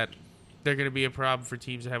like that. They're going to be a problem for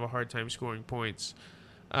teams that have a hard time scoring points.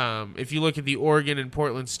 If you look at the Oregon and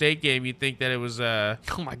Portland State game, you'd think that it was an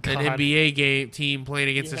NBA team playing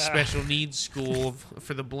against a special needs school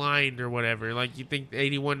for the blind or whatever. Like, you think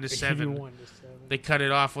 81-7. They cut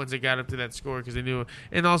it off once it got up to that score because they knew.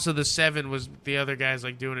 And also the 7 was the other guys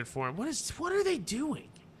like doing it for him. What are they doing?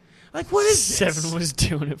 Like, what is this? 7 was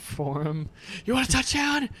doing it for him. You want a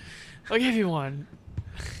touchdown? I'll give you one.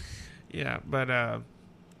 Yeah, but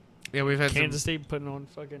yeah, we've had Kansas State putting on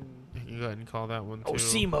fucking. You can go ahead and call that one too.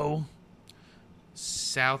 SEMO.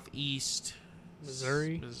 Southeast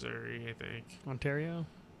Missouri, I think. Ontario.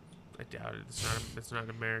 I doubt it. It's not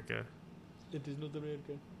America. It is not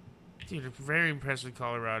America. Dude, I'm very impressed with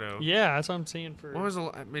Colorado. Yeah, that's what I'm saying.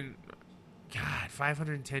 God,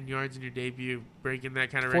 510 yards in your debut, breaking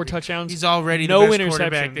that kind of 4 record. touchdowns. He's already the best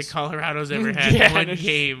quarterback that Colorado's ever had in one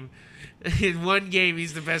game. In one game,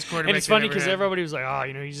 he's the best quarterback. And it's funny because everybody was like, "Oh,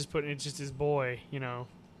 you know, he's just putting it's just his boy, you know,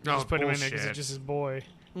 just putting him in there because it's just his boy."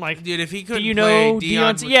 I'm like, dude, if he couldn't do you know play,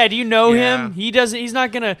 Deion? Do you know him? He doesn't. He's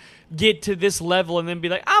not gonna get to this level and then be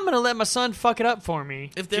like, "I'm gonna let my son fuck it up for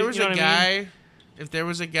me." If there was a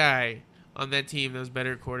guy on that team that was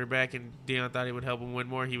better at quarterback and Deion thought he would help him win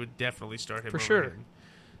more, he would definitely start him for over sure. him.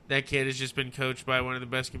 That kid has just been coached by one of the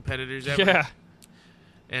best competitors ever. Yeah.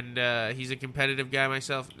 And he's a competitive guy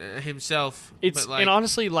himself. And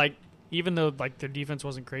honestly, like, even though like their defense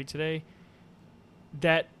wasn't great today,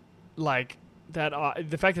 the fact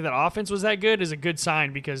that offense was that good is a good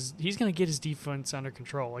sign because he's gonna get his defense under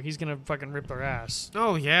control. Like, he's gonna fucking rip their ass.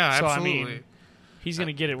 Oh yeah, so, absolutely. I mean, he's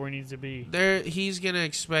gonna get it where he needs to be. He's gonna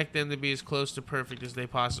expect them to be as close to perfect as they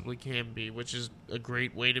possibly can be, which is a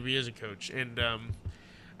great way to be as a coach. And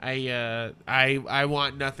I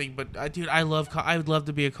want nothing but dude. I would love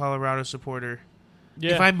to be a Colorado supporter.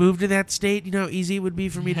 Yeah. If I moved to that state, you know how easy it would be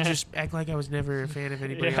for me to just act like I was never a fan of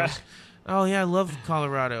anybody else. Oh yeah, I love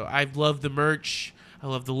Colorado. I love the merch. I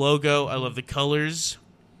love the logo. I love the colors.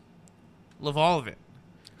 Love all of it.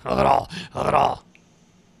 Love it all. Love it all.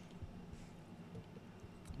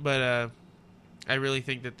 But I really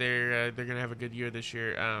think that they're gonna have a good year this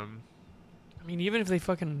year. I mean, even if they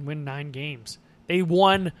fucking win 9 games. They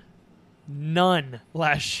won none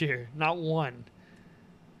last year. Not one.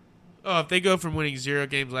 Oh, if they go from winning 0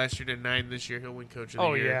 games last year to 9 this year, he'll win Coach of the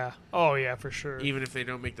Year. Oh, yeah, for sure. Even if they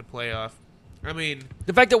don't make the playoff. I mean...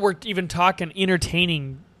 The fact that we're even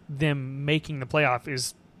entertaining them making the playoff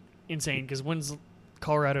is insane, because when's the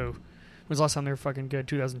last time they were fucking good?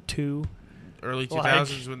 2002? Early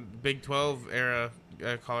 2000s, when Big 12 era...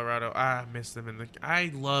 Colorado, I miss them. I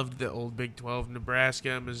loved the old Big 12,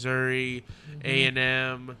 Nebraska, Missouri,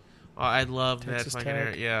 A&M. I loved Texas that fucking Tech.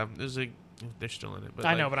 era. Yeah, they're still in it. But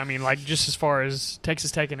I know, but I mean, like, just as far as Texas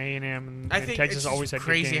Tech and A&M, I think Texas it's always had good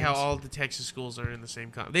crazy games. how all the Texas schools are in the same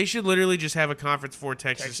conference. They should literally just have a conference for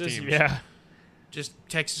Texas teams. Yeah. Just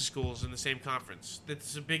Texas schools in the same conference.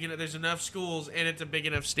 There's enough schools, and it's a big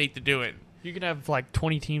enough state to do it. You could have, like,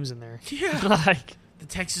 20 teams in there. Yeah. Like... The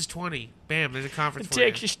Texas 20. Bam, there's a conference for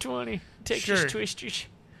Texas 20. Texas Sure. Twisters.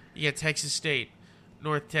 You got Texas State,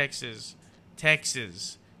 North Texas,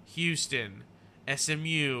 Houston,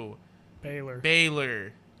 SMU,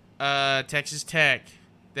 Baylor. Texas Tech.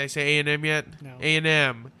 Did I say A&M yet? No.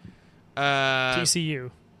 A&M. TCU.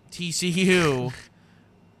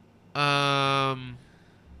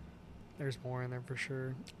 There's more in there for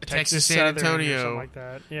sure. Texas San Southern or Antonio. something like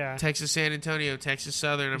that. Yeah. Texas San Antonio, Texas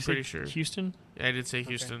Southern, I'm pretty sure. Houston? I did say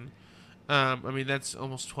Houston. I mean, that's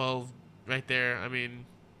almost 12 right there. I mean,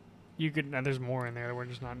 You could. There's more in there that we're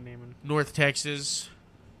just not naming. North Texas,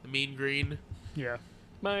 the Mean Green. Yeah.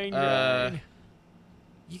 Mine.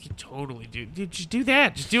 You could totally just do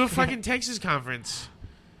that. Just do a fucking Texas conference.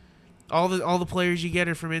 All the players you get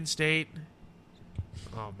are from in-state.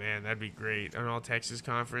 Oh man, that'd be great. An all Texas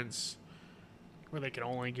conference Where they can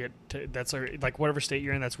only get that's like whatever state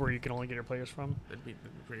you're in. That's where you can only get your players from. that'd be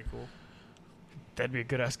pretty cool. That'd be a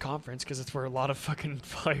good ass conference because it's where a lot of fucking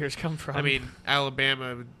players come from. I mean,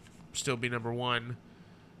 Alabama would still be number one.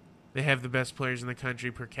 They have the best players in the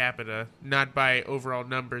country per capita, not by overall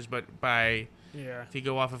numbers, but by if you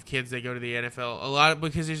go off of kids, they go to the NFL.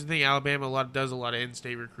 Because here's the thing, Alabama does a lot of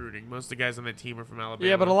in-state recruiting. Most of the guys on that team are from Alabama.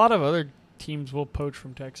 Yeah, but a lot of other teams will poach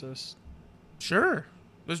from Texas. Sure.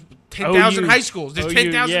 There's 10,000 high schools. There's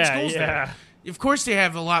 10,000 schools yeah. there. Of course they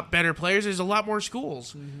have a lot better players. There's a lot more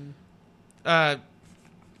schools. Mm-hmm.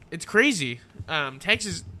 It's crazy.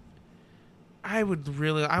 Texas, I want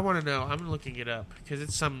to know. I'm looking it up because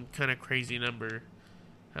it's some kind of crazy number.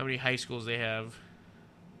 How many high schools they have.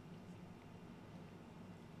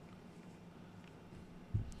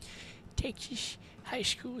 Texas high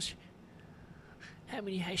schools. How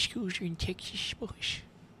many high schools are in Texas, boys?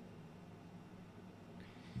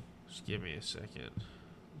 Just give me a second.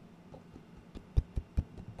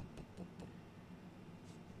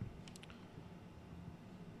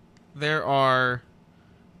 There are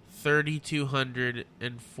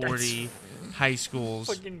 3,240 high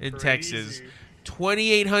schools in Texas.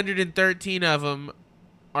 2,813 of them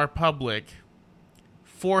are public.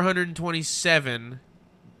 427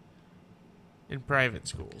 in private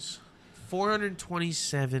schools.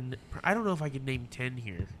 427. I don't know if I could name 10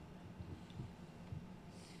 here.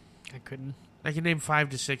 I couldn't. I can name 5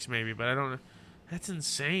 to 6 maybe, but I don't know. That's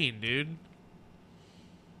insane, dude.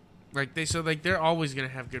 They're always gonna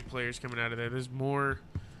have good players coming out of there. There's more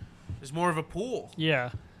of a pool.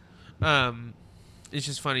 Yeah. It's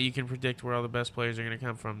just funny. You can predict where all the best players are gonna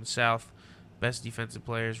come from. The South, best defensive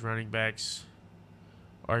players, running backs,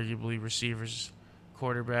 arguably receivers,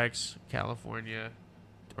 quarterbacks, California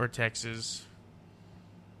or Texas.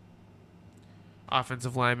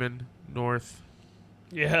 Offensive linemen, North.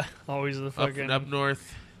 Yeah, always the fucking up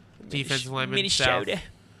north. Defensive linemen, South.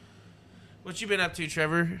 What you been up to,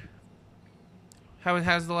 Trevor?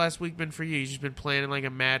 How's the last week been for you? You just been playing like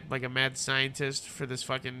a mad scientist for this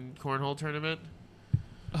fucking cornhole tournament?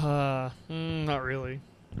 Not really.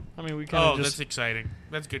 I mean, we kind of that's exciting.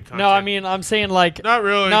 That's good content. No, I mean, I'm saying like not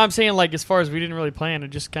really. No, I'm saying like as far as we didn't really plan, it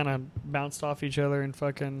just kind of bounced off each other and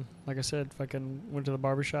fucking, like I said, fucking went to the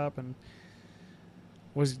barbershop and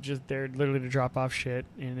was just there literally to drop off shit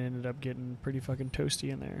and ended up getting pretty fucking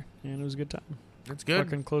toasty in there, and it was a good time. That's good.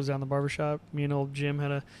 Fucking closed down the barbershop. Me and old Jim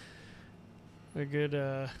had a good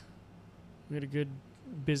we had a good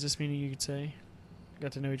business meeting, you could say.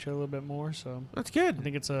 Got to know each other a little bit more, so that's good. I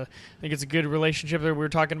think it's a good relationship there. We were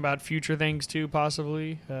talking about future things too,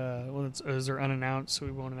 possibly. Those are unannounced, so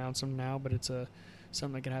we won't announce them now. But it's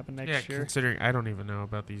something that can happen next year. Considering I don't even know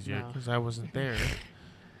about these yet because I wasn't there.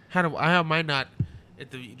 How am I not at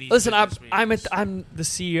these Listen, I'm the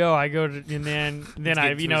CEO. I go to and then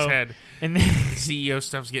I head. And then the CEO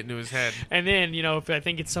stuff's getting to his head. And then if I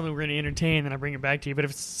think it's something we're going to entertain, then I bring it back to you. But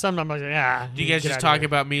if it's something I'm like, do you guys just talk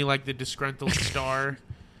about me like the disgruntled star?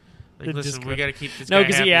 Like, listen, we got to keep this. No,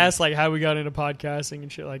 because he asked like how we got into podcasting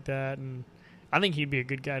and shit like that, and I think he'd be a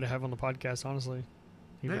good guy to have on the podcast. Honestly,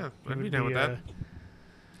 I'd be down with that.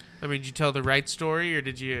 I mean, did you tell the right story, or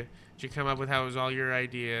did you come up with how it was all your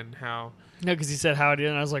idea and how? No, because he said how it did,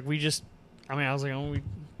 and I was like, we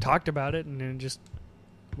talked about it, and then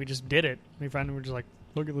we just did it. We finally were just like,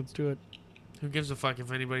 let's do it. Who gives a fuck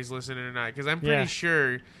if anybody's listening or not? Because I'm pretty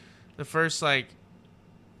sure the first at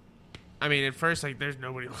first there's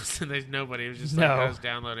nobody listening. There's nobody. It was just I was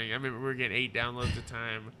downloading. I remember we were getting 8 downloads a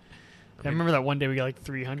time. I remember that one day we got like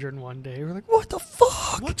 300 in one day. We were like, what the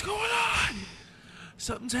fuck? What's going on?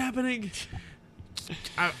 Something's happening.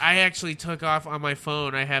 I actually took off on my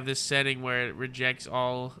phone. I have this setting where it rejects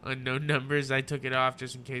all unknown numbers. I took it off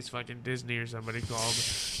just in case fucking Disney or somebody called.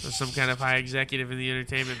 Or some kind of high executive in the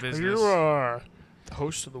entertainment business. You are the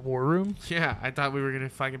host of the War Room? Yeah, I thought we were going to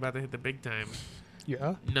fucking about to hit the big time.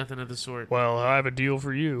 Yeah? Nothing of the sort. Well, I have a deal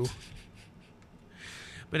for you.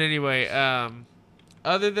 But anyway,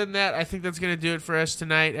 other than that, I think that's going to do it for us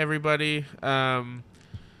tonight, everybody.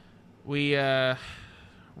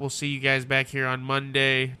 We'll see you guys back here on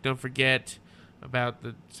Monday. Don't forget about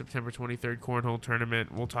the September 23rd Cornhole Tournament.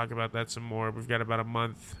 We'll talk about that some more. We've got about a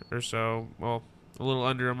month or so. Well, a little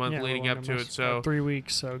under a month Yeah, leading well, up to it. almost So 3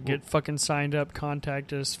 weeks. So get fucking signed up.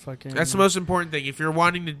 Contact us. Fucking. that's the most important thing. If you're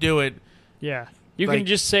wanting to do it, Yeah. You like- can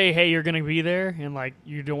just say, hey, you're going to be there, and, like,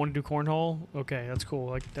 you don't want to do cornhole? Okay, that's cool.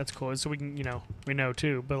 Like, that's cool. So we can, we know,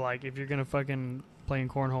 too. But, like, if you're going to fucking play in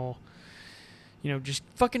cornhole, just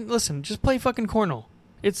fucking, listen, just play fucking cornhole.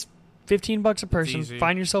 It's $15 a person. easy.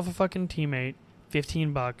 Find yourself a fucking teammate.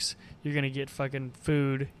 $15. You're going to get fucking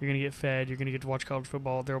food. You're going to get fed. You're going to get to watch college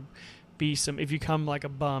football. There'll be some, if you come like a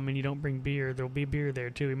bum and you don't bring beer, there'll be beer there,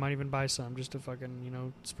 too. We might even buy some just to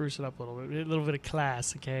fucking, spruce it up a little bit of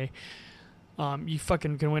class, okay? You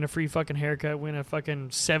fucking can win a free fucking haircut, win a fucking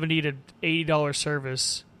 $70 to $80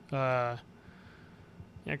 service. Yeah,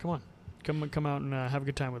 come on, come out and have a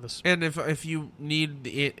good time with us. and if you need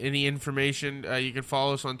any information, you can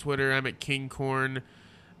follow us on Twitter. I'm at KingCorn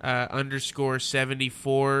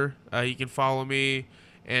 _74. You can follow me,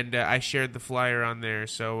 and I shared the flyer on there,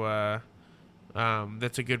 so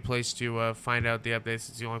that's a good place to find out the updates.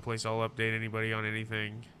 It's the only place I'll update anybody on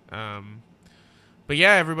anything. But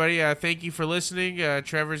yeah, everybody, thank you for listening.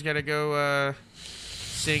 Trevor's got to go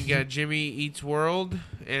sing Jimmy Eats World,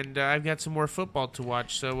 and I've got some more football to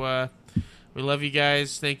watch. So we love you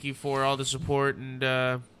guys. Thank you for all the support and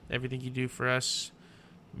everything you do for us.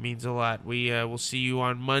 It means a lot. We will see you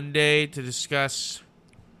on Monday to discuss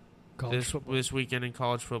this weekend in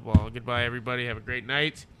college football. Goodbye, everybody. Have a great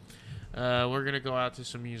night. We're going to go out to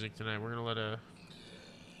some music tonight. We're going to let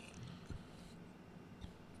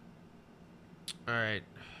All right,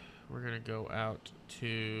 we're going to go out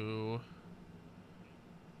to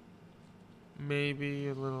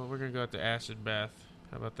maybe we're going to go out to Acid Bath.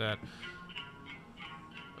 How about that?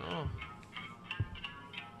 Oh.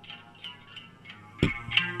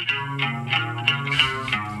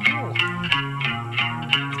 A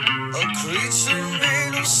creature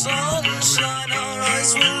made of sunshine, our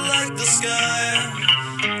eyes were like the sky.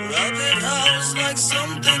 Rabbit howls like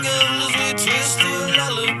something else, we twist to a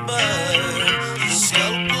lullaby. The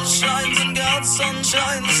scalpel shines and God's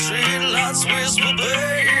sunshine, the street lights whisper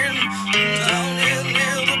pain. Down here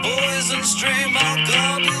near the poison stream, our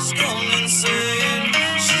God is gone insane.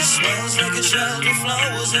 She smells like a child with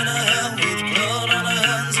flowers in her hair, with blood on her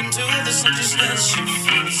hands into the sun. She says she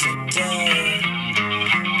feels so tired.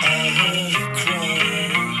 I heard her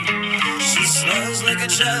cry. She smells like a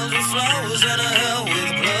child with flowers in her hair,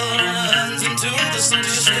 with blood on her hands into the sun. She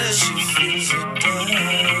says she feels so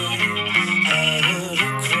tired. I heard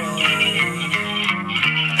her cry,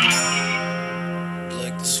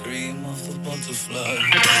 like the scream of the butterfly.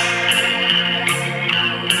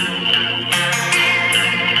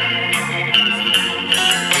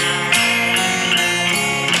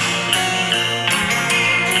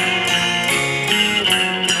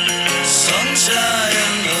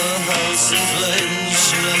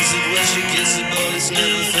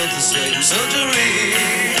 Never felt the same surgery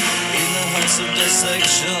in the house of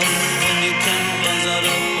dissection. When you can run out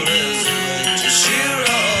of resurrection, she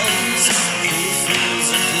runs through the fields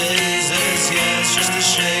of daisies. Yeah, it's just a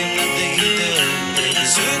shame that they